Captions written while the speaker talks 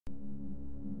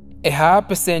A high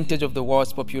percentage of the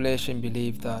world's population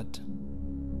believe that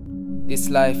this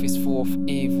life is full of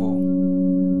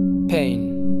evil,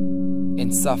 pain,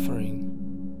 and suffering.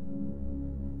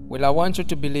 Well, I want you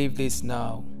to believe this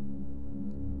now,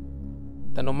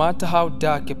 that no matter how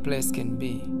dark a place can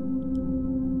be,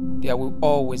 there will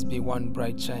always be one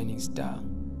bright shining star.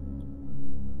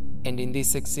 And in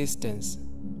this existence,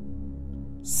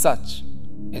 such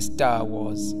a star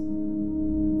was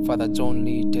Father John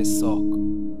Lee Seok.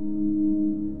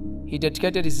 He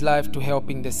dedicated his life to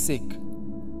helping the sick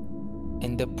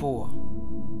and the poor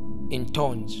in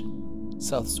Tonj,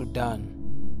 South Sudan.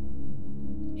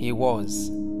 He was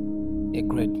a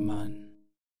great man.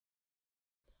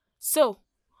 So,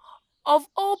 of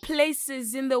all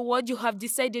places in the world, you have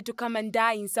decided to come and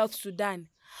die in South Sudan.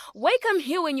 Why come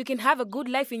here when you can have a good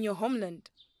life in your homeland?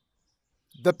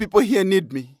 The people here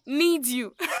need me. Need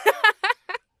you.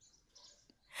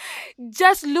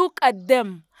 Just look at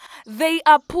them. They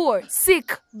are poor,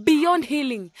 sick, beyond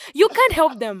healing. You can't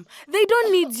help them. They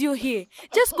don't need you here.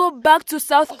 Just go back to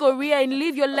South Korea and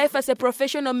live your life as a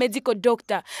professional medical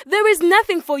doctor. There is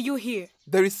nothing for you here.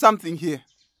 There is something here.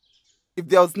 If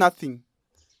there was nothing,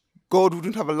 God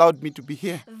wouldn't have allowed me to be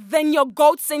here. Then your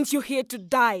God sent you here to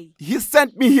die. He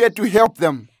sent me here to help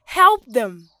them. Help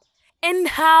them? And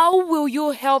how will you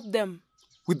help them?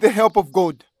 With the help of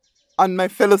God and my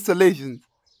fellow Salesians,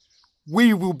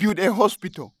 we will build a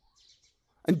hospital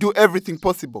and do everything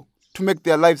possible to make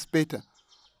their lives better.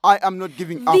 I am not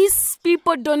giving up. These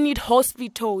people don't need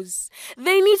hospitals.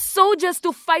 They need soldiers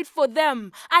to fight for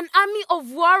them. An army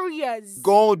of warriors.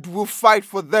 God will fight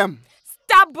for them.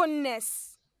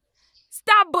 Stubbornness.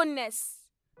 Stubbornness.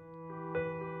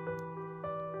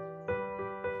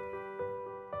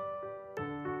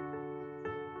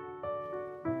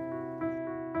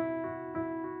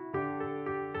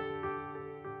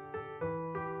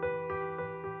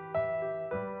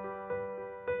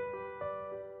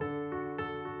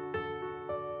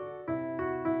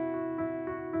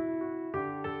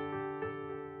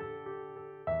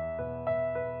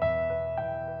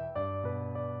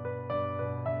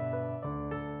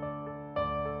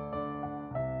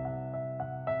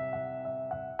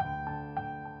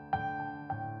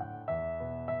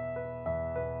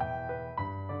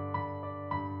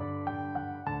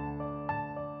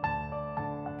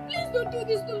 Please don't do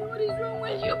this to me. What is wrong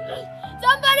with you?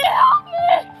 Somebody help me!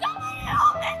 Somebody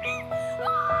help me, please!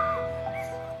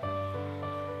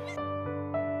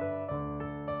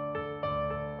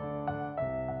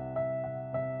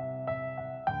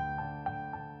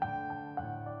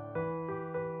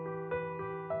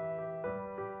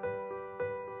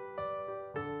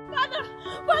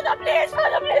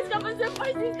 Father, please come and save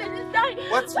my sister. She's dying.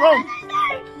 What's wrong?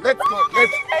 Let's go.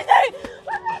 Let's.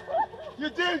 You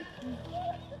did.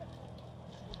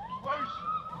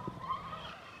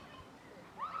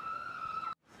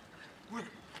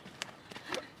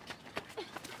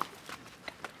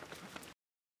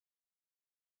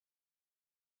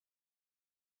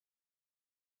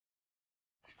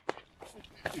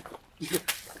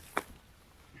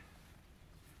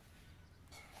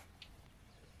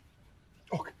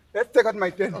 Okay, let's take out my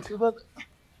tent. Okay, but...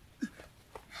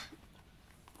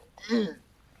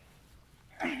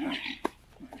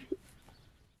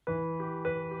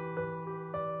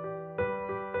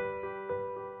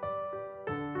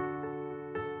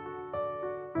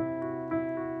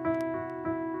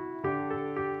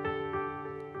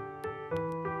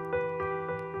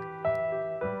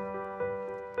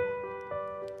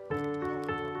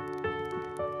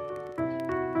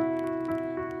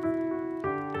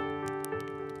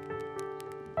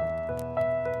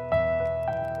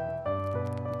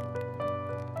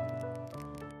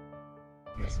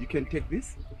 You can take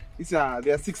this. There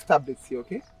are 6 tablets here,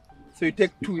 okay? So you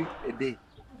take 2 a day,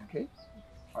 okay?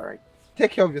 All right.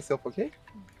 Take care of yourself, okay?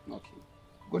 Okay.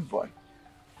 Good boy.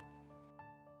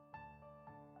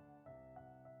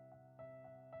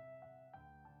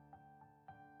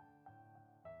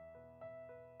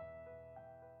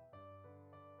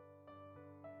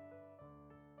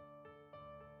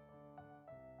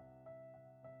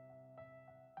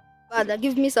 Father,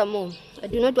 give me some more. I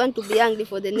do not want to be hungry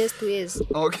for the next 2 years.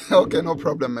 Okay, no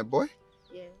problem, my boy.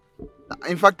 Yeah.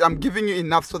 In fact, I'm giving you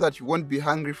enough so that you won't be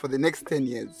hungry for the next 10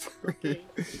 years. Okay.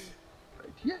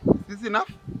 Right here. Is this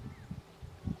enough?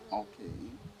 Okay.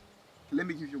 Let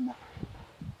me give you more.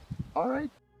 All right.